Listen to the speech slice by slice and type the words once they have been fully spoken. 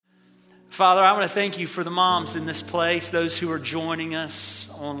Father, I want to thank you for the moms in this place, those who are joining us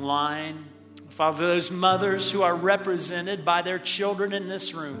online. Father, those mothers who are represented by their children in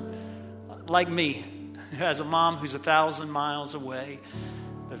this room, like me, who has a mom who's 1,000 miles away,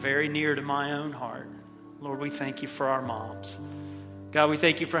 but very near to my own heart. Lord, we thank you for our moms. God, we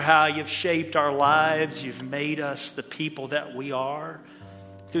thank you for how you've shaped our lives. You've made us the people that we are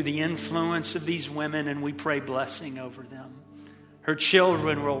through the influence of these women, and we pray blessing over them. Her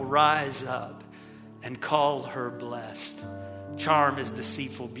children will rise up and call her blessed. Charm is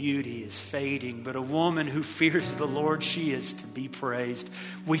deceitful, beauty is fading, but a woman who fears the Lord, she is to be praised.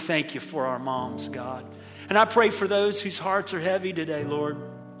 We thank you for our moms, God. And I pray for those whose hearts are heavy today, Lord.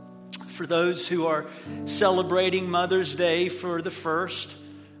 For those who are celebrating Mother's Day for the first,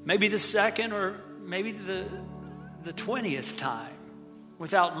 maybe the second, or maybe the 20th time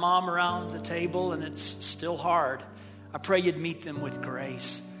without mom around the table, and it's still hard. I pray you'd meet them with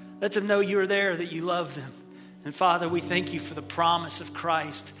grace. Let them know you're there, that you love them. And Father, we thank you for the promise of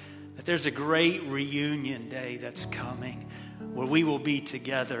Christ, that there's a great reunion day that's coming where we will be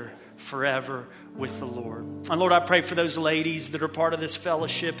together forever with the Lord. And Lord, I pray for those ladies that are part of this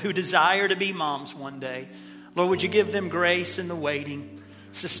fellowship who desire to be moms one day. Lord, would you give them grace in the waiting,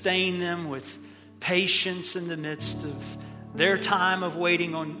 sustain them with patience in the midst of their time of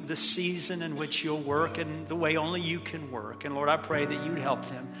waiting on the season in which you'll work and the way only you can work. And Lord, I pray that you'd help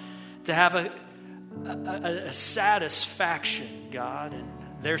them to have a satisfaction, God, in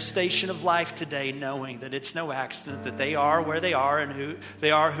their station of life today, knowing that it's no accident that they are where they are and who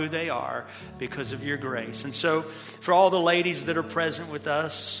they are because of your grace. And so for all the ladies that are present with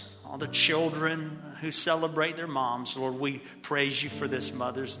us, all the children who celebrate their moms, Lord, we praise you for this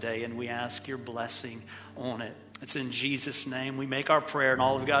Mother's Day, and we ask your blessing on it. It's in Jesus' name we make our prayer, and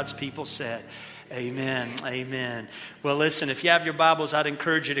all of God's people said, amen, amen. Well, listen, if you have your Bibles, I'd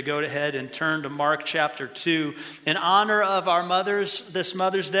encourage you to go ahead and turn to Mark chapter 2. In honor of our mothers, this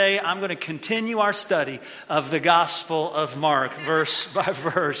Mother's Day, I'm going to continue our study of the Gospel of Mark, verse by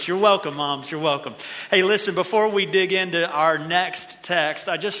verse. You're welcome, moms, you're welcome. Hey, listen, before we dig into our next text,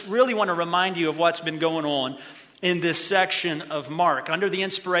 I just really want to remind you of what's been going on in this section of Mark. Under the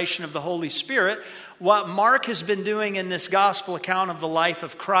inspiration of the Holy Spirit, what Mark has been doing in this gospel account of the life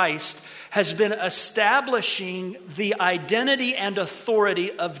of Christ has been establishing the identity and authority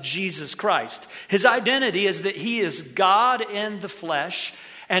of Jesus Christ. His identity is that he is God in the flesh,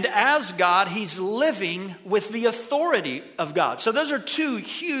 and as God, he's living with the authority of God. So those are two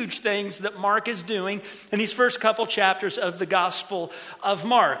huge things that Mark is doing in these first couple chapters of the Gospel of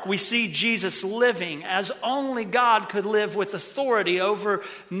Mark. We see Jesus living as only God could live, with authority over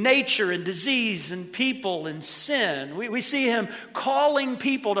nature and disease and people and sin. We see him calling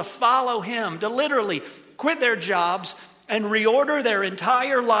people to follow him, to literally quit their jobs and reorder their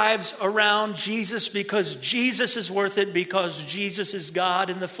entire lives around Jesus, because Jesus is worth it, because Jesus is God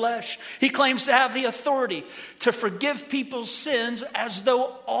in the flesh. He claims to have the authority to forgive people's sins as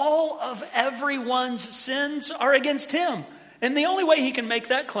though all of everyone's sins are against him. And the only way he can make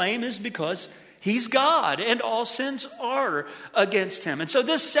that claim is because he's God and all sins are against him. And so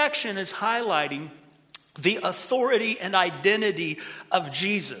this section is highlighting the authority and identity of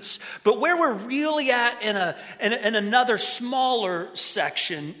Jesus. But where we're really at in another smaller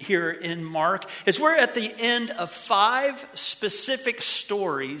section here in Mark is we're at the end of 5 specific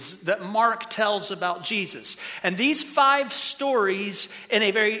stories that Mark tells about Jesus. And these 5 stories, in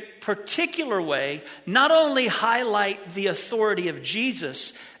a very particular way, not only highlight the authority of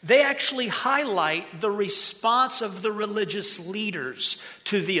Jesus, they actually highlight the response of the religious leaders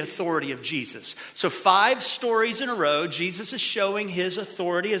to the authority of Jesus. So 5 stories in a row, Jesus is showing his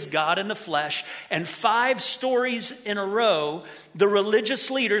authority as God in the flesh. And 5 stories in a row, the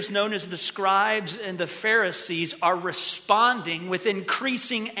religious leaders, known as the scribes and the Pharisees, are responding with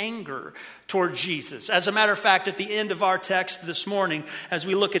increasing anger toward Jesus. As a matter of fact, at the end of our text this morning, as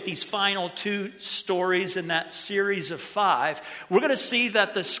we look at these final 2 stories in that series of 5, we're going to see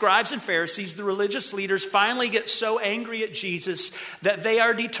that the scribes and Pharisees, the religious leaders, finally get so angry at Jesus that they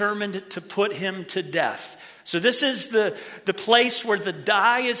are determined to put him to death. So this is the place where the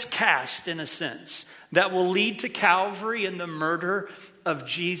die is cast, in a sense, that will lead to Calvary and the murder of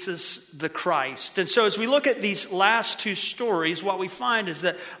Jesus the Christ. And so as we look at these last 2 stories, what we find is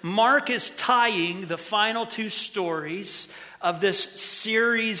that Mark is tying the final 2 stories of this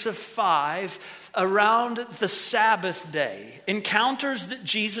series of 5 around the Sabbath day. Encounters that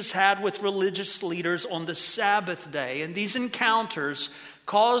Jesus had with religious leaders on the Sabbath day. And these encounters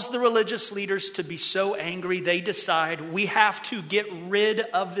cause the religious leaders to be so angry, they decide, we have to get rid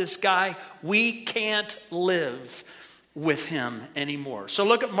of this guy. We can't live with him anymore. So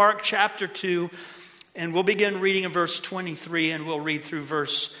look at Mark chapter 2, and we'll begin reading in verse 23, and we'll read through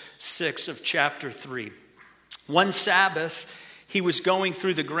verse 6 of chapter 3. One Sabbath, he was going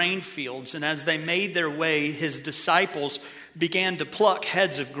through the grain fields, and as they made their way, his disciples began to pluck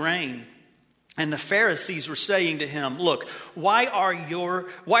heads of grain. And the Pharisees were saying to him, "Look, why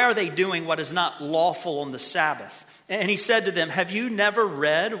are they doing what is not lawful on the Sabbath?" And he said to them, "Have you never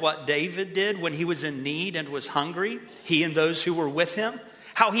read what David did when he was in need and was hungry, he and those who were with him?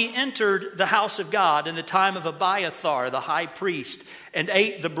 How he entered the house of God in the time of Abiathar, the high priest, and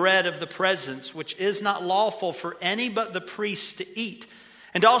ate the bread of the presence, which is not lawful for any but the priests to eat,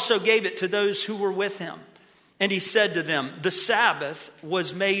 and also gave it to those who were with him. And he said to them, the Sabbath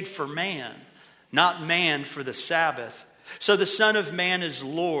was made for man, not man for the Sabbath. So the Son of Man is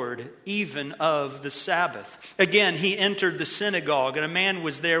Lord, even of the Sabbath." Again, he entered the synagogue, and a man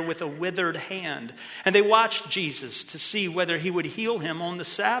was there with a withered hand. And they watched Jesus to see whether he would heal him on the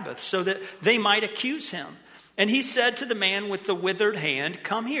Sabbath, so that they might accuse him. And he said to the man with the withered hand,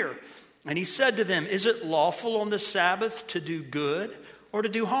 "Come here." And he said to them, "Is it lawful on the Sabbath to do good or to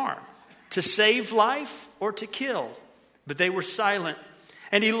do harm, to save life or to kill?" But they were silent.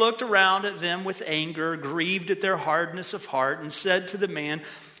 And he looked around at them with anger, grieved at their hardness of heart, and said to the man,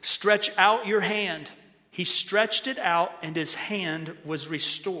 "Stretch out your hand." He stretched it out, and his hand was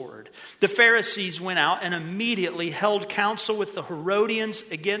restored. The Pharisees went out and immediately held counsel with the Herodians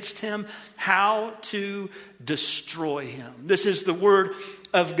against him, how to destroy him. This is the word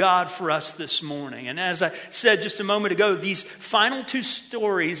of God for us this morning. And as I said just a moment ago, these final two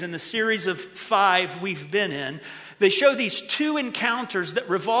stories in the series of 5 we've been in, they show these two encounters that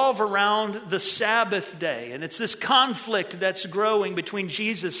revolve around the Sabbath day. And it's this conflict that's growing between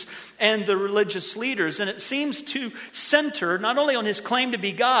Jesus and the religious leaders. And it seems to center not only on his claim to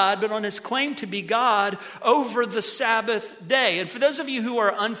be God, but on his claim to be God over the Sabbath day. And for those of you who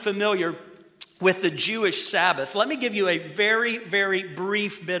are unfamiliar with the Jewish Sabbath, let me give you a very, very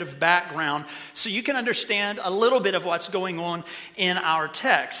brief bit of background so you can understand a little bit of what's going on in our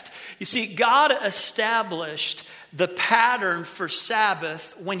text. You see, God established the pattern for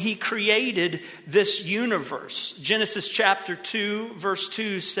Sabbath when he created this universe. Genesis chapter 2, verse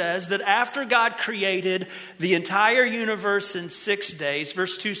 2 says that after God created the entire universe in 6 days,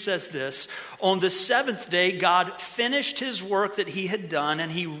 verse 2 says this, on the 7th day, God finished his work that he had done,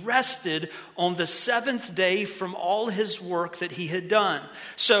 and he rested on the 7th day from all his work that he had done.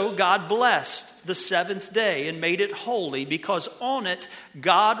 So God blessed the 7th day and made it holy, because on it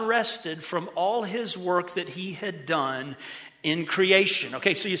God rested from all his work that he had done in creation.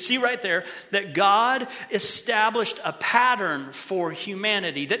 Okay, so you see right there that God established a pattern for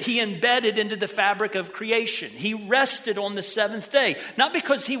humanity that he embedded into the fabric of creation. He rested on the 7th day, not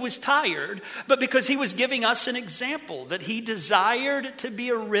because he was tired, but because he was giving us an example that he desired to be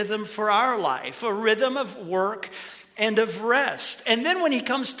a rhythm for our life, a rhythm of work and of rest. And then when he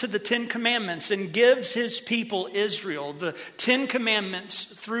comes to the 10 Commandments and gives his people Israel the 10 Commandments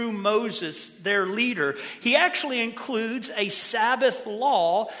through Moses, their leader, he actually includes a Sabbath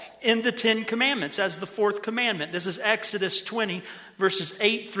law in the 10 Commandments as the 4th commandment. This is Exodus 20, verses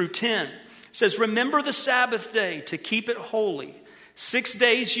 8 through 10. It says, "Remember the Sabbath day to keep it holy. 6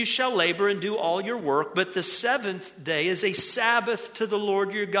 days you shall labor and do all your work, but the 7th day is a Sabbath to the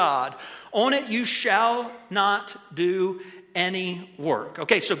Lord your God. On it you shall not do any work."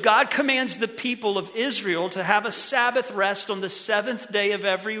 Okay, so God commands the people of Israel to have a Sabbath rest on the 7th day of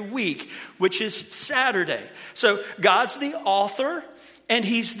every week, which is Saturday. So God's the author and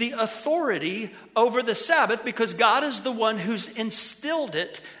he's the authority over the Sabbath, because God is the one who's instilled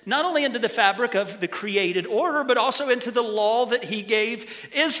it not only into the fabric of the created order, but also into the law that he gave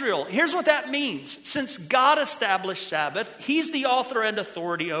Israel. Here's what that means. Since God established Sabbath, he's the author and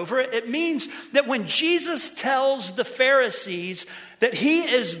authority over it. It means that when Jesus tells the Pharisees that he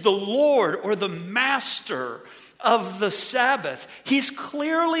is the Lord or the master of the Sabbath, he's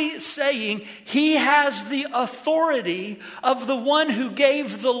clearly saying he has the authority of the one who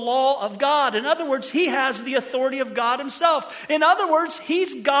gave the law of God. In other words, he has the authority of God himself. In other words,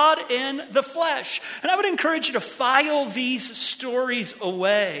 he's God in the flesh. And I would encourage you to file these stories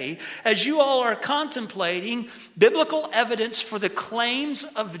away as you all are contemplating biblical evidence for the claims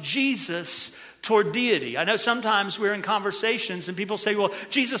of Jesus toward deity. I know sometimes we're in conversations and people say, well,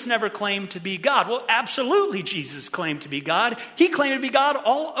 Jesus never claimed to be God. Well, absolutely Jesus claimed to be God. He claimed to be God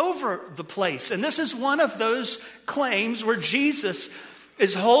all over the place. And this is one of those claims where Jesus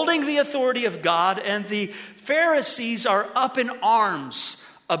is holding the authority of God, and the Pharisees are up in arms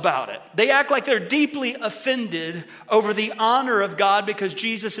about it. They act like they're deeply offended over the honor of God because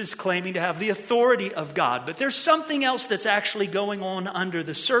Jesus is claiming to have the authority of God. But there's something else that's actually going on under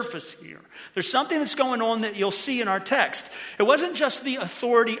the surface here. There's something that's going on that you'll see in our text. It wasn't just the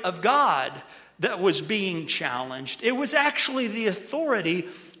authority of God that was being challenged. It was actually the authority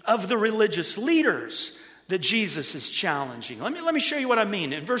of the religious leaders that Jesus is challenging. Let me show you what I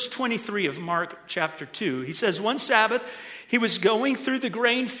mean. In verse 23 of Mark chapter 2, he says, one Sabbath, he was going through the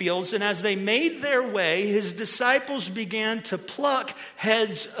grain fields, and as they made their way, his disciples began to pluck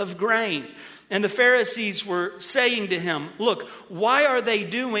heads of grain. And the Pharisees were saying to him, look, why are they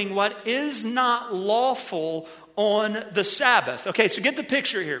doing what is not lawful on the Sabbath? Okay, so get the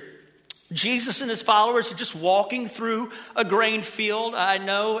picture here. Jesus and his followers are just walking through a grain field. I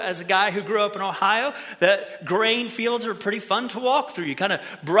know as a guy who grew up in Ohio that grain fields are pretty fun to walk through. You kind of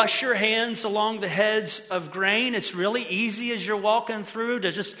brush your hands along the heads of grain. It's really easy as you're walking through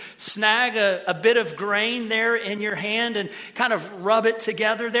to just snag a bit of grain there in your hand and kind of rub it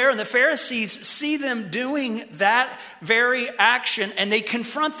together there. And the Pharisees see them doing that very action, and they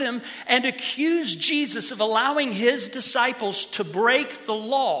confront them and accuse Jesus of allowing his disciples to break the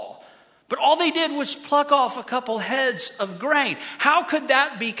law. But all they did was pluck off a couple heads of grain. How could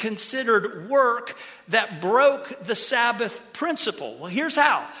that be considered work that broke the Sabbath principle? Well, here's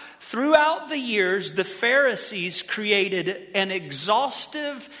how. Throughout the years, the Pharisees created an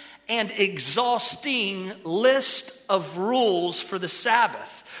exhaustive and exhausting list of rules for the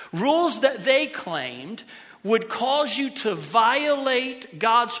Sabbath. Rules that they claimed would cause you to violate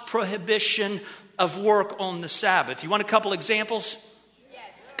God's prohibition of work on the Sabbath. You want a couple examples?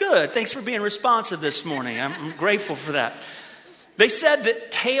 Good. Thanks for being responsive this morning. I'm grateful for that. They said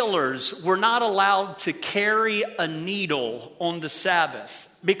that tailors were not allowed to carry a needle on the Sabbath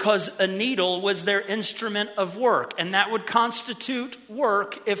because a needle was their instrument of work, and that would constitute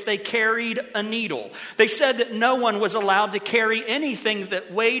work if they carried a needle. They said that no one was allowed to carry anything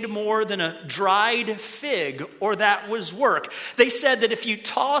that weighed more than a dried fig, or that was work. They said that if you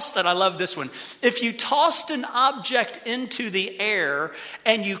tossed, and I love this one, if you tossed an object into the air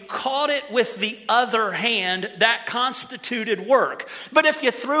and you caught it with the other hand, that constituted work. But if you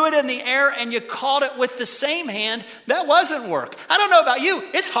threw it in the air and you caught it with the same hand, that wasn't work. I don't know about you.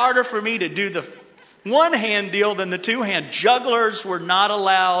 It's harder for me to do the one-hand deal than the two-hand. Jugglers were not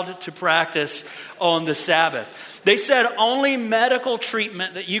allowed to practice on the Sabbath. They said only medical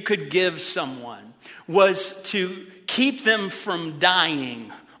treatment that you could give someone was to keep them from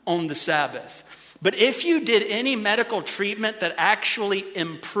dying on the Sabbath. But if you did any medical treatment that actually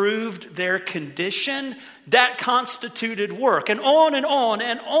improved their condition, that constituted work. And on and on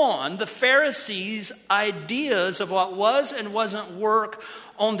and on, the Pharisees' ideas of what was and wasn't work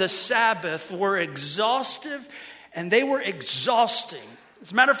on the Sabbath were exhaustive, and they were exhausting.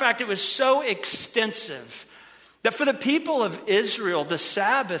 As a matter of fact, it was so extensive that for the people of Israel, the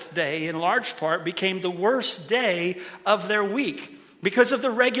Sabbath day, in large part, became the worst day of their week. Because of the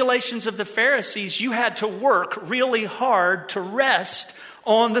regulations of the Pharisees, you had to work really hard to rest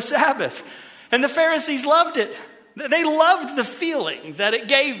on the Sabbath. And the Pharisees loved it. They loved the feeling that it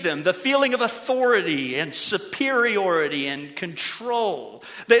gave them, the feeling of authority and superiority and control.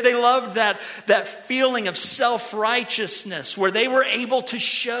 They loved that feeling of self-righteousness where they were able to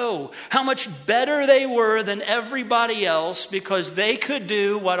show how much better they were than everybody else because they could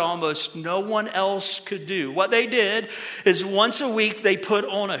do what almost no one else could do. What they did is once a week they put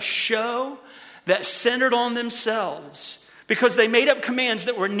on a show that centered on themselves. Because they made up commands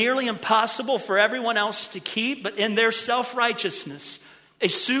that were nearly impossible for everyone else to keep, but in their self-righteousness, a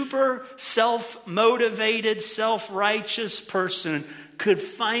super self-motivated, self-righteous person could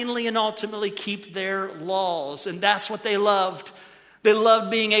finally and ultimately keep their laws. And that's what they loved. They loved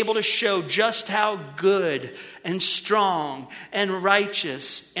being able to show just how good and strong and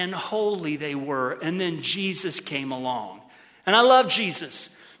righteous and holy they were. And then Jesus came along. And I love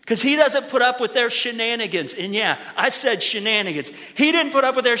Jesus. Because he doesn't put up with their shenanigans. And yeah, I said shenanigans. He didn't put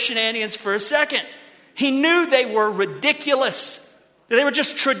up with their shenanigans for a second. He knew they were ridiculous. They were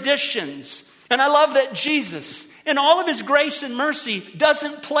just traditions. And I love that Jesus, in all of his grace and mercy,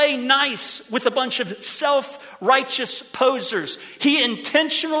 doesn't play nice with a bunch of self-righteous posers. He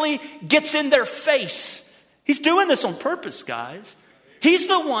intentionally gets in their face. He's doing this on purpose, guys. He's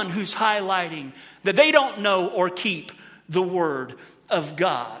the one who's highlighting that they don't know or keep the word of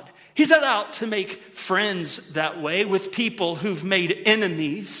God. He's not out to make friends that way with people who've made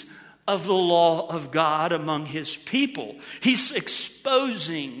enemies of the law of God among his people. He's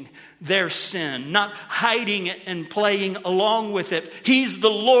exposing their sin, not hiding it and playing along with it. He's the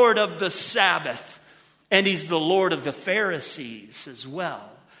Lord of the Sabbath, and he's the Lord of the Pharisees as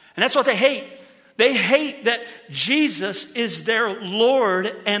well. And that's what they hate. They hate that Jesus is their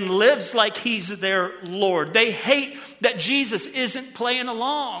Lord and lives like he's their Lord. They hate that Jesus isn't playing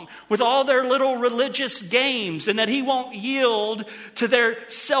along with all their little religious games and that he won't yield to their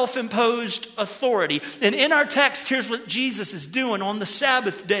self-imposed authority. And in our text, here's what Jesus is doing on the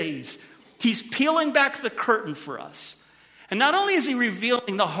Sabbath days. He's peeling back the curtain for us. And not only is he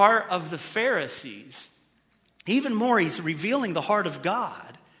revealing the heart of the Pharisees, even more, he's revealing the heart of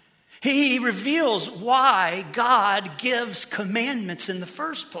God. He reveals why God gives commandments in the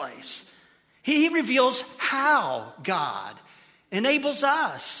first place. He reveals how God enables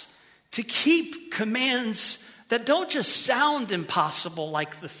us to keep commands that don't just sound impossible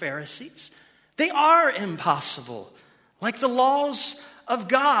like the Pharisees. They are impossible, like the laws of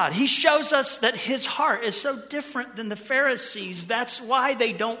God. He shows us that his heart is so different than the Pharisees. That's why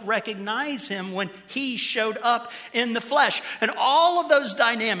they don't recognize him when he showed up in the flesh. And all of those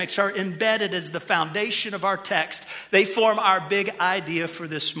dynamics are embedded as the foundation of our text. They form our big idea for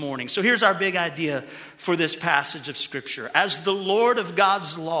this morning. So here's our big idea for this passage of Scripture. As the Lord of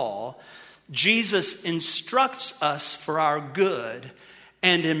God's law, Jesus instructs us for our good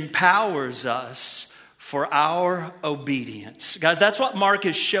and empowers us for our obedience. Guys, that's what Mark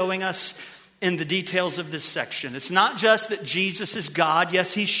is showing us in the details of this section. It's not just that Jesus is God.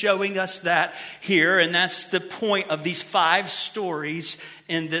 Yes, he's showing us that here, and that's the point of these 5 stories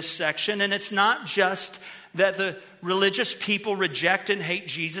in this section. And it's not just that the religious people reject and hate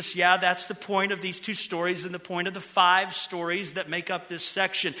Jesus. Yeah, that's the point of these 2 stories and the point of the 5 stories that make up this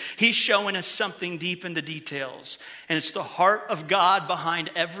section. He's showing us something deep in the details. And it's the heart of God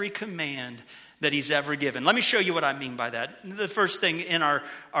behind every command that he's ever given. Let me show you what I mean by that. The first thing in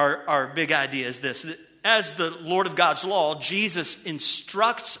our big idea is this. That as the Lord of God's law, Jesus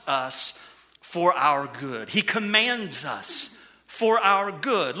instructs us for our good. He commands us for our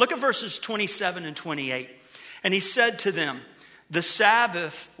good. Look at verses 27 and 28. And he said to them, "The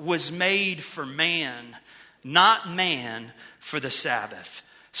Sabbath was made for man, not man for the Sabbath.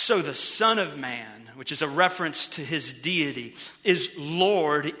 So the Son of Man," which is a reference to his deity, "is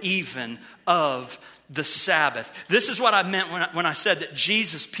Lord even of the Sabbath." This is what I meant when I said that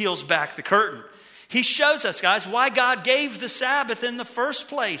Jesus peels back the curtain. He shows us, guys, why God gave the Sabbath in the first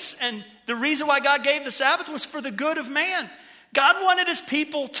place. And the reason why God gave the Sabbath was for the good of man. God wanted his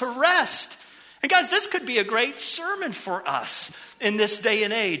people to rest. And guys, this could be a great sermon for us in this day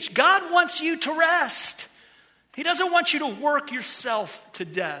and age. God wants you to rest. He doesn't want you to work yourself to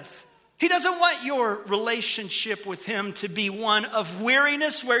death. He doesn't want your relationship with him to be one of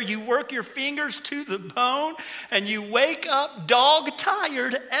weariness where you work your fingers to the bone and you wake up dog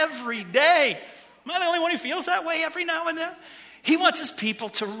tired every day. Am I the only one who feels that way every now and then? He wants his people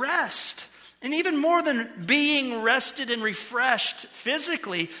to rest. And even more than being rested and refreshed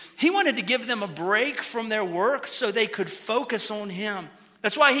physically, he wanted to give them a break from their work so they could focus on him.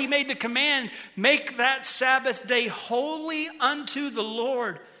 That's why he made the command, make that Sabbath day holy unto the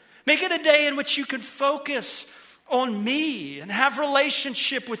Lord. Make it a day in which you could focus on me and have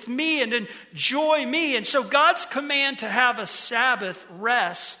relationship with me and enjoy me. And so God's command to have a Sabbath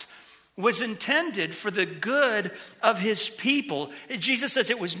rest was intended for the good of his people. Jesus says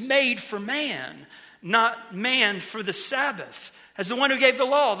it was made for man, not man for the Sabbath. As the one who gave the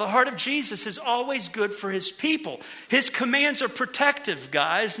law, the heart of Jesus is always good for his people. His commands are protective,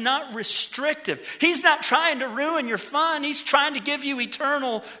 guys, not restrictive. He's not trying to ruin your fun. He's trying to give you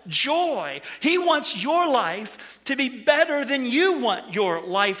eternal joy. He wants your life to be better than you want your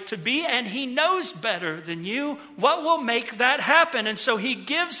life to be, and he knows better than you what will make that happen. And so he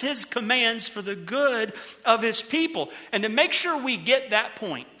gives his commands for the good of his people. And to make sure we get that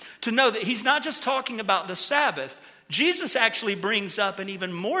point, to know that he's not just talking about the Sabbath, Jesus actually brings up an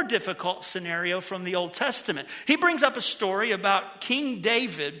even more difficult scenario from the Old Testament. He brings up a story about King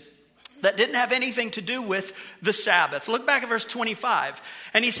David that didn't have anything to do with the Sabbath. Look back at verse 25.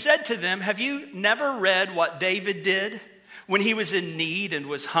 And he said to them, "Have you never read what David did when he was in need and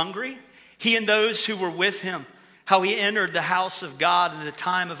was hungry? He and those who were with him, how he entered the house of God in the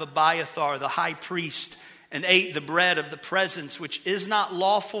time of Abiathar, the high priest, and ate the bread of the presence, which is not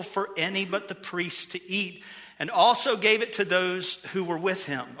lawful for any but the priest to eat, and also gave it to those who were with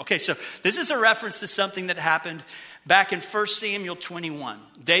him." Okay, so this is a reference to something that happened back in 1 Samuel 21.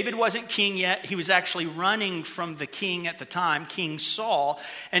 David wasn't king yet. He was actually running from the king at the time, King Saul.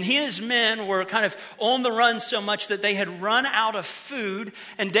 And he and his men were kind of on the run so much that they had run out of food.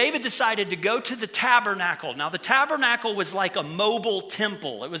 And David decided to go to the tabernacle. Now, the tabernacle was like a mobile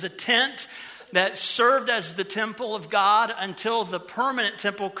temple. It was a tent that served as the temple of God until the permanent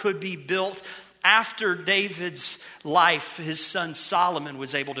temple could be built after David's life, his son Solomon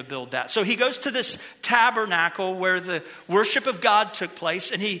was able to build that. So he goes to this tabernacle where the worship of God took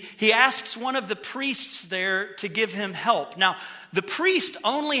place, and he asks one of the priests there to give him help. Now, the priest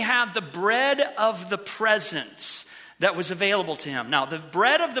only had the bread of the presence that was available to him. Now, the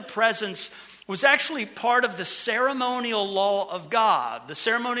bread of the presence was actually part of the ceremonial law of God. The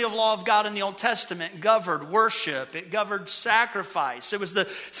ceremonial law of God in the Old Testament governed worship. It governed sacrifice. It was the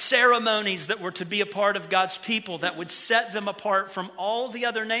ceremonies that were to be a part of God's people that would set them apart from all the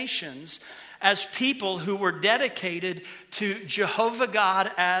other nations as people who were dedicated to Jehovah God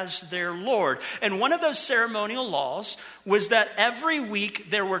as their Lord. And one of those ceremonial laws was that every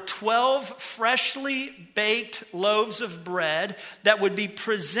week there were 12 freshly baked loaves of bread that would be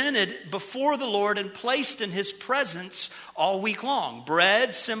presented before the Lord and placed in his presence all week long.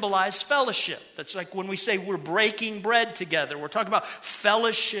 Bread symbolized fellowship. That's like when we say we're breaking bread together. We're talking about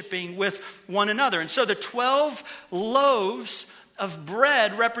fellowshipping with one another. And so the 12 loaves of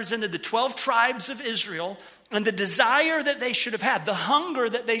bread represented the 12 tribes of Israel and the desire that they should have had, the hunger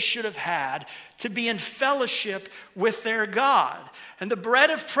that they should have had to be in fellowship with their God. And the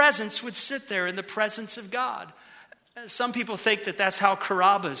bread of presence would sit there in the presence of God. Some people think that that's how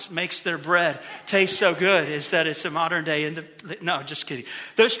Carrabba's makes their bread taste so good, is that it's a modern day. No, just kidding.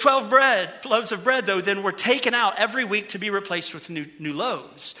 Those 12 loaves of bread, though, then were taken out every week to be replaced with new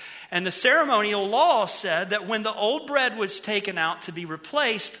loaves. And the ceremonial law said that when the old bread was taken out to be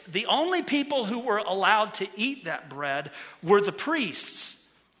replaced, the only people who were allowed to eat that bread were the priests.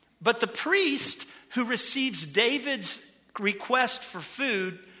 But the priest who receives David's request for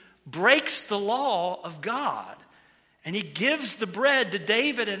food breaks the law of God. And he gives the bread to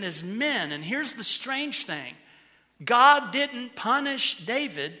David and his men. And here's the strange thing. God didn't punish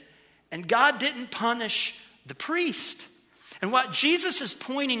David, and God didn't punish the priest. And what Jesus is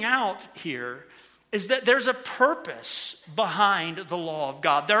pointing out here is that there's a purpose behind the law of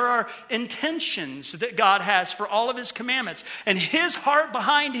God. There are intentions that God has for all of his commandments. And his heart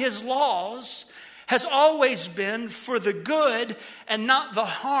behind his laws has always been for the good and not the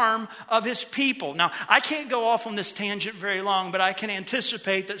harm of his people. Now, I can't go off on this tangent very long, but I can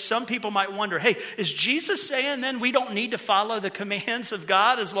anticipate that some people might wonder, hey, is Jesus saying then we don't need to follow the commands of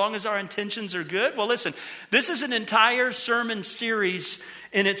God as long as our intentions are good? Well, listen, this is an entire sermon series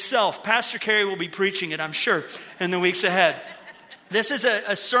in itself. Pastor Carey will be preaching it, I'm sure, in the weeks ahead. This is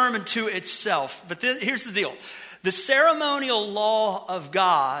a sermon to itself, but here's the deal. The ceremonial law of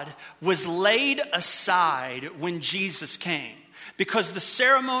God was laid aside when Jesus came because the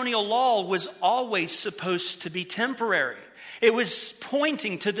ceremonial law was always supposed to be temporary. It was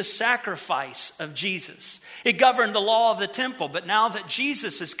pointing to the sacrifice of Jesus. It governed the law of the temple, but now that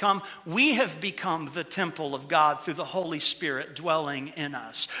Jesus has come, we have become the temple of God through the Holy Spirit dwelling in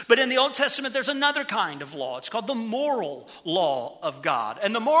us. But in the Old Testament, there's another kind of law. It's called the moral law of God.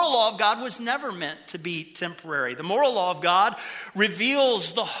 And the moral law of God was never meant to be temporary. The moral law of God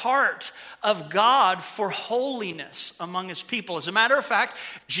reveals the heart of God for holiness among his people. As a matter of fact,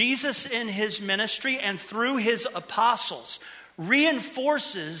 Jesus in his ministry and through his apostles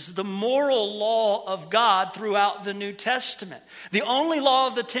reinforces the moral law of God throughout the New Testament. The only law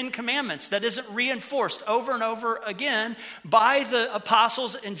of the 10 Commandments that isn't reinforced over and over again by the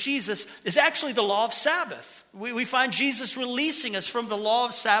apostles and Jesus is actually the law of Sabbath. We find Jesus releasing us from the law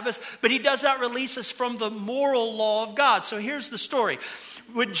of Sabbath, but he does not release us from the moral law of God. So here's the story.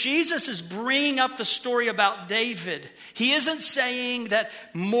 When Jesus is bringing up the story about David, he isn't saying that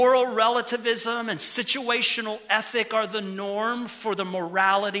moral relativism and situational ethic are the norm for the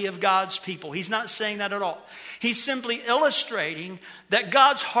morality of God's people. He's not saying that at all. He's simply illustrating that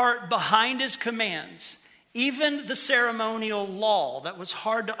God's heart behind his commands, even the ceremonial law that was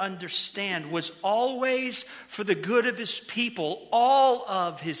hard to understand, was always for the good of his people. All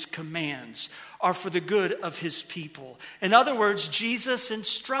of his commands are for the good of his people. In other words, Jesus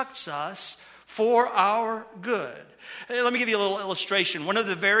instructs us for our good. Let me give you a little illustration. One of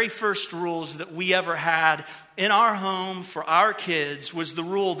the very first rules that we ever had in our home for our kids was the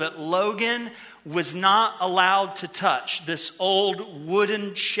rule that Logan was not allowed to touch this old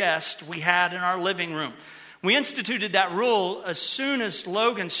wooden chest we had in our living room. We instituted that rule as soon as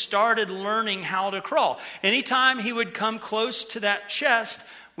Logan started learning how to crawl. Anytime he would come close to that chest,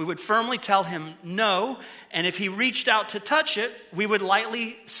 we would firmly tell him no, and if he reached out to touch it, we would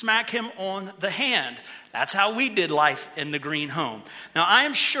lightly smack him on the hand. That's how we did life in the Green home. Now, I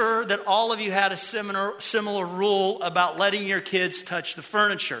am sure that all of you had a similar rule about letting your kids touch the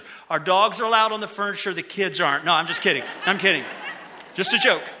furniture. Our dogs are allowed on the furniture, the kids aren't. No, I'm just kidding. I'm kidding. Just a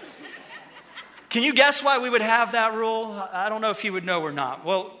joke. Can you guess why we would have that rule? I don't know if you would know or not.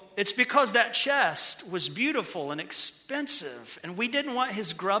 Well, It's because that chest was beautiful and expensive, and we didn't want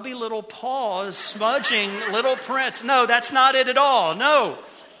his grubby little paws smudging little prints. No, that's not it at all. No,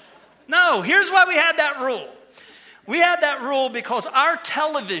 here's why we had that rule. We had that rule because our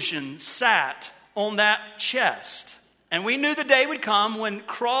television sat on that chest, and we knew the day would come when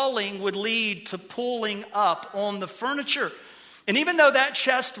crawling would lead to pulling up on the furniture. And even though that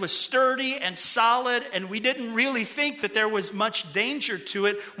chest was sturdy and solid, and we didn't really think that there was much danger to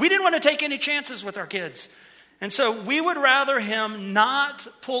it, we didn't want to take any chances with our kids. And so we would rather him not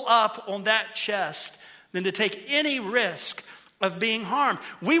pull up on that chest than to take any risk of being harmed.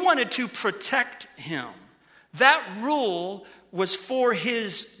 We wanted to protect him. That rule was for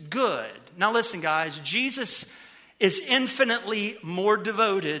his good. Now listen, guys, Jesus is infinitely more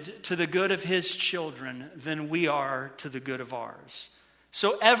devoted to the good of his children than we are to the good of ours.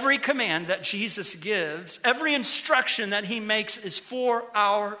 So every command that Jesus gives, every instruction that he makes is for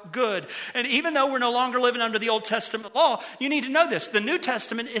our good. And even though we're no longer living under the Old Testament law, you need to know this. The New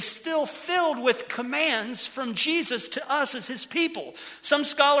Testament is still filled with commands from Jesus to us as his people. Some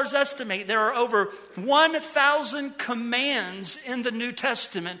scholars estimate there are over 1,000 commands in the New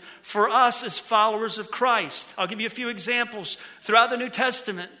Testament for us as followers of Christ. I'll give you a few examples. Throughout the New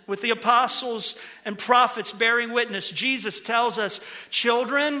Testament, with the apostles and prophets bearing witness, Jesus tells us,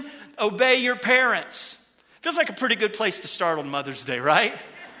 children, obey your parents. Feels like a pretty good place to start on Mother's Day, right?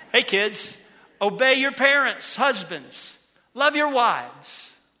 Hey kids, obey your parents. Husbands, love your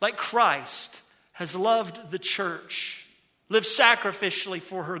wives like Christ has loved the church. Live sacrificially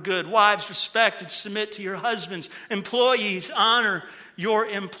for her good. Wives, respect and submit to your husbands. Employees, honor your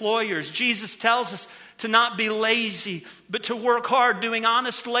employers. Jesus tells us to not be lazy, but to work hard doing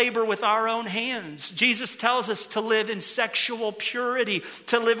honest labor with our own hands. Jesus tells us to live in sexual purity,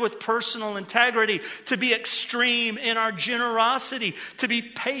 to live with personal integrity, to be extreme in our generosity, to be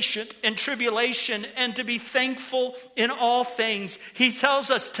patient in tribulation, and to be thankful in all things. He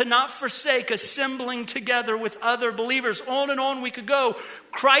tells us to not forsake assembling together with other believers. On and on we could go.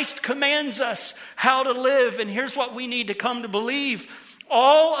 Christ commands us how to live, and here's what we need to come to believe.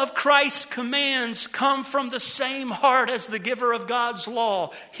 All of Christ's commands come from the same heart as the giver of God's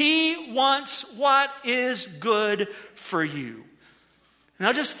law. He wants what is good for you.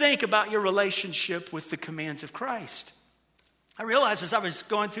 Now just think about your relationship with the commands of Christ. I realized as I was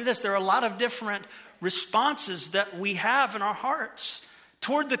going through this, there are a lot of different responses that we have in our hearts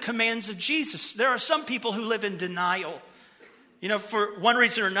toward the commands of Jesus. There are some people who live in denial. You know, for one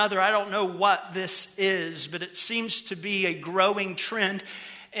reason or another, I don't know what this is, but it seems to be a growing trend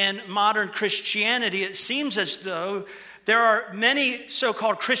in modern Christianity. It seems as though there are many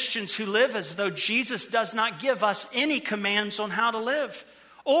so-called Christians who live as though Jesus does not give us any commands on how to live,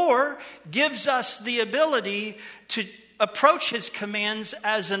 or gives us the ability to approach his commands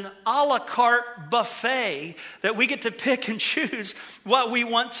as an a la carte buffet that we get to pick and choose what we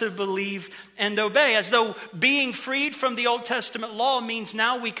want to believe and obey, as though being freed from the Old Testament law means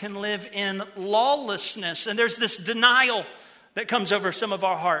now we can live in lawlessness. And there's this denial that comes over some of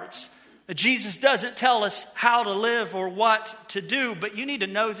our hearts, that Jesus doesn't tell us how to live or what to do. But you need to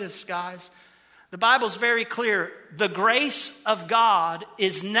know this, guys. The Bible's very clear. The grace of God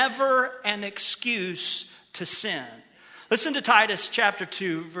is never an excuse to sin. Listen to Titus chapter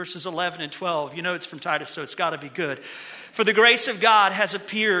 2, verses 11 and 12. You know it's from Titus, so it's got to be good. For the grace of God has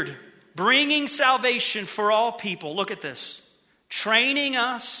appeared, bringing salvation for all people. Look at this. Training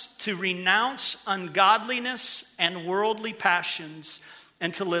us to renounce ungodliness and worldly passions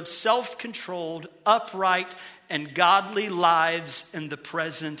and to live self-controlled, upright, and godly lives in the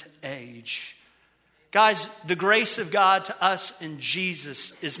present age. Guys, the grace of God to us in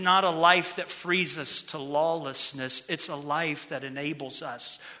Jesus is not a life that frees us to lawlessness. It's a life that enables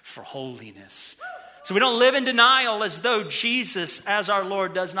us for holiness. So we don't live in denial as though Jesus, as our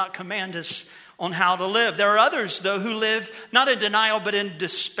Lord, does not command us on how to live. There are others, though, who live not in denial, but in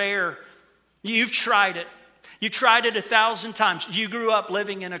despair. You've tried it. You tried it 1,000 times. You grew up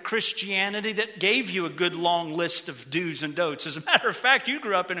living in a Christianity that gave you a good long list of do's and don'ts. As a matter of fact, you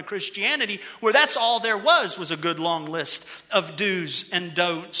grew up in a Christianity where that's all there was a good long list of do's and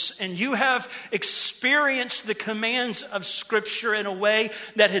don'ts. And you have experienced the commands of Scripture in a way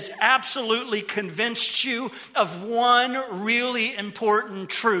that has absolutely convinced you of one really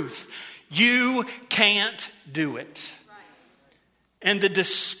important truth. You can't do it. And the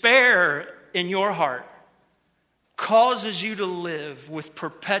despair in your heart causes you to live with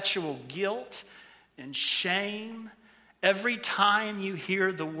perpetual guilt and shame every time you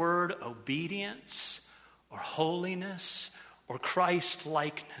hear the word obedience or holiness or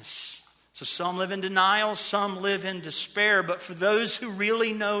Christ-likeness. So some live in denial, some live in despair. But for those who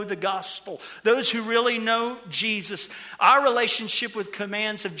really know the gospel, those who really know Jesus, our relationship with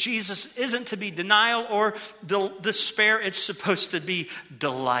commands of Jesus isn't to be denial or despair. It's supposed to be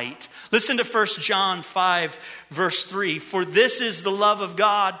delight. Listen to 1 John 5, verse 3. For this is the love of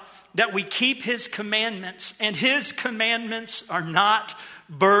God, that we keep his commandments, and his commandments are not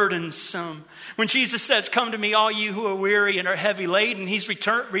burdensome. When Jesus says, come to me, all you who are weary and are heavy laden, he's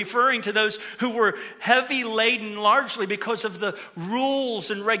referring to those who were heavy laden largely because of the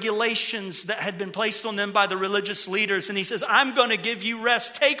rules and regulations that had been placed on them by the religious leaders. And he says, I'm going to give you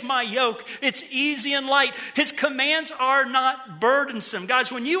rest. Take my yoke. It's easy and light. His commands are not burdensome.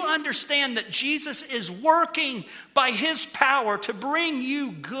 Guys, when you understand that Jesus is working by his power to bring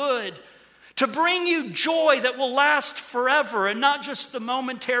you good, to bring you joy that will last forever and not just the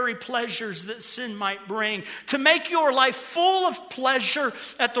momentary pleasures that sin might bring. To make your life full of pleasure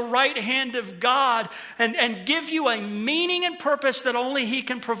at the right hand of God and give you a meaning and purpose that only he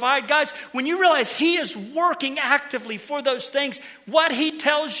can provide. Guys, when you realize he is working actively for those things, what he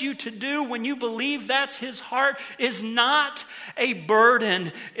tells you to do when you believe that's his heart is not a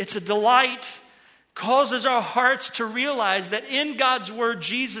burden, it's a delight. Causes our hearts to realize that in God's word,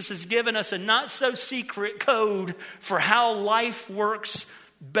 Jesus has given us a not so secret code for how life works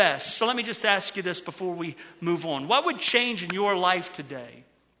best. So let me just ask you this before we move on. What would change in your life today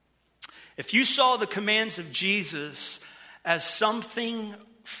if you saw the commands of Jesus as something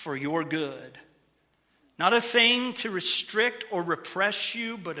for your good? Not a thing to restrict or repress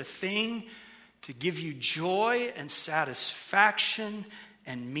you, but a thing to give you joy and satisfaction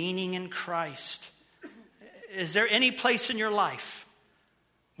and meaning in Christ. Is there any place in your life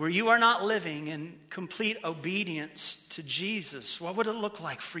where you are not living in complete obedience to Jesus? What would it look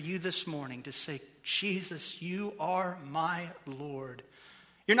like for you this morning to say, Jesus, you are my Lord?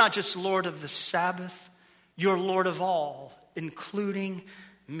 You're not just Lord of the Sabbath, you're Lord of all, including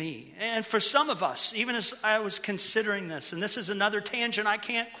me. And for some of us, even as I was considering this, and this is another tangent I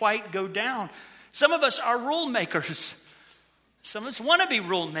can't quite go down, some of us are rule makers. Some of us want to be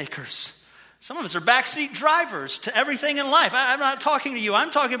rule makers. Some of us are backseat drivers to everything in life. I'm not talking to you. I'm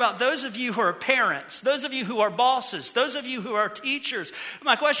talking about those of you who are parents, those of you who are bosses, those of you who are teachers.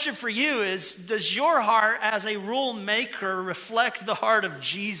 My question for you is, does your heart as a rule maker reflect the heart of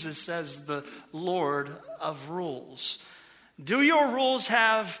Jesus as the Lord of rules? Do your rules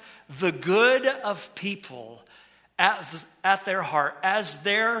have the good of people at their heart as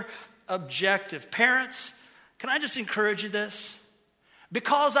their objective? Parents, can I just encourage you this?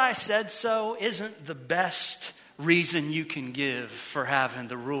 Because I said so isn't the best reason you can give for having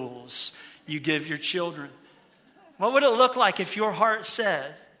the rules you give your children. What would it look like if your heart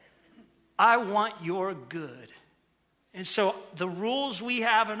said, I want your good? And so the rules we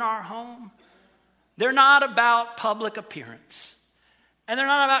have in our home, they're not about public appearance. And they're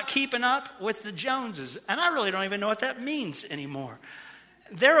not about keeping up with the Joneses. And I really don't even know what that means anymore.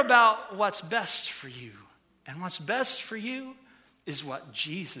 They're about what's best for you. And what's best for you is what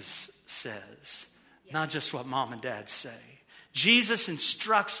Jesus says, not just what mom and dad say. Jesus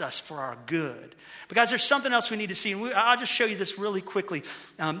instructs us for our good. But guys, there's something else we need to see. And I'll just show you this really quickly.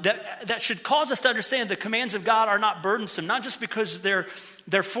 That should cause us to understand the commands of God are not burdensome, not just because they're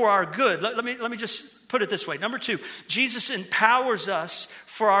for our good. Let me just put it this way. Number 2, Jesus empowers us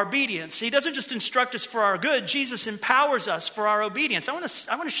for our obedience. He doesn't just instruct us for our good. Jesus empowers us for our obedience. I want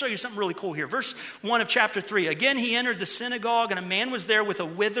to show you something really cool here. Verse 1 of chapter 3. Again, he entered the synagogue, and a man was there with a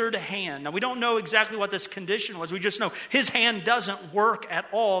withered hand. Now, we don't know exactly what this condition was. We just know his hand doesn't work at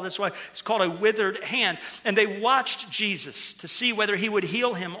all. That's why it's called a withered hand. And they watched Jesus to see whether he would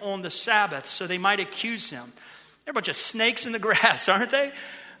heal him on the Sabbath so they might accuse him. They're a bunch of snakes in the grass, aren't they?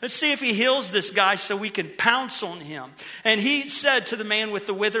 Let's see if he heals this guy so we can pounce on him. And he said to the man with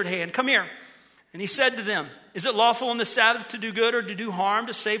the withered hand, come here. And he said to them, is it lawful on the Sabbath to do good or to do harm,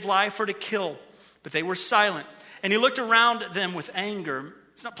 to save life or to kill? But they were silent. And he looked around at them with anger.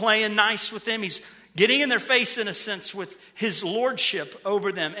 He's not playing nice with them. He's getting in their face, in a sense, with his lordship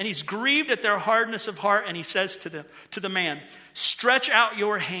over them. And he's grieved at their hardness of heart. And he says to the man, stretch out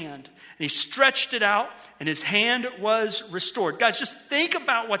your hand. And he stretched it out, and his hand was restored. Guys, just think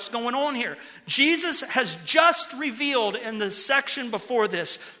about what's going on here. Jesus has just revealed in the section before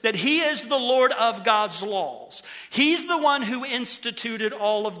this that he is the Lord of God's laws. He's the one who instituted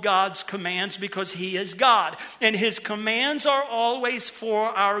all of God's commands because he is God. And his commands are always for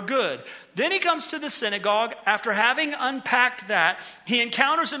our good. Then he comes to the synagogue. After having unpacked that, he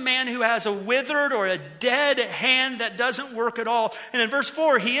encounters a man who has a withered or a dead hand that doesn't work at all. And in verse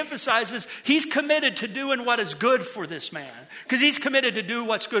 4, he emphasizes he's committed to doing what is good for this man, because he's committed to do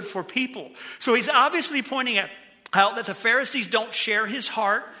what's good for people. So he's obviously pointing out that the Pharisees don't share his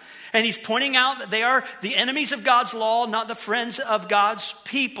heart. And he's pointing out that they are the enemies of God's law, not the friends of God's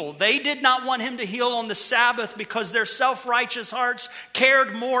people. They did not want him to heal on the Sabbath because their self-righteous hearts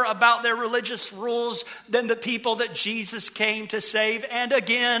cared more about their religious rules than the people that Jesus came to save. And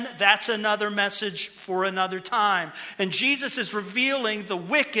again, that's another message for another time. And Jesus is revealing the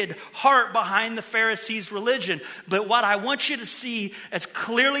wicked heart behind the Pharisees' religion. But what I want you to see as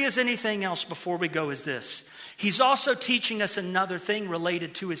clearly as anything else before we go is this. He's also teaching us another thing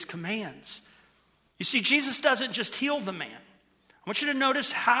related to his commands. You see, Jesus doesn't just heal the man. I want you to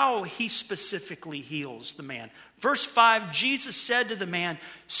notice how he specifically heals the man. Verse 5, Jesus said to the man,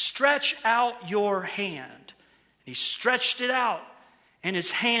 "Stretch out your hand." He stretched it out, and his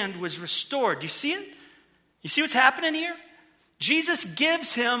hand was restored. Do you see it? You see what's happening here? Jesus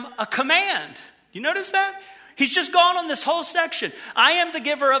gives him a command. You notice that? He's just gone on this whole section. I am the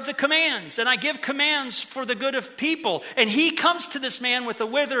giver of the commands, and I give commands for the good of people. And he comes to this man with a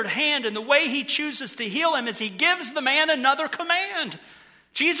withered hand, and the way he chooses to heal him is he gives the man another command.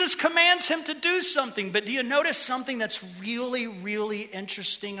 Jesus commands him to do something, but do you notice something that's really, really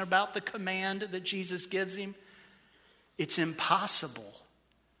interesting about the command that Jesus gives him? It's impossible.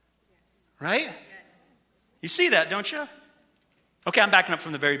 Right? You see that, don't you? Okay, I'm backing up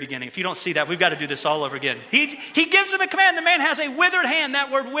from the very beginning. If you don't see that, we've got to do this all over again. He gives him a command. The man has a withered hand. That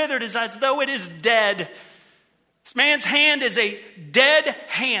word withered is as though it is dead. This man's hand is a dead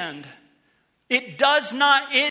hand. It